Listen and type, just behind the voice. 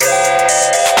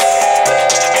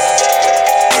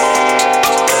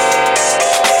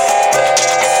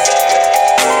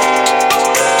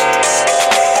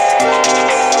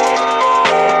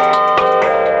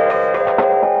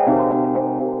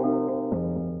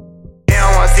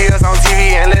see us on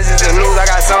TV and listen to the news. I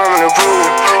got something to prove.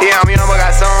 Yeah, I'm young, but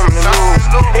got something to lose.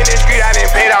 In the street, I done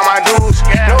paid all my dues.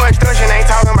 No extortion, ain't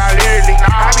talking about literally.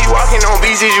 I be walking on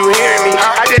beats, is you hearing me?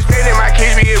 I just pray that my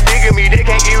kids be a bigger me. They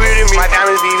can't get rid of me. My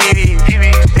diamonds be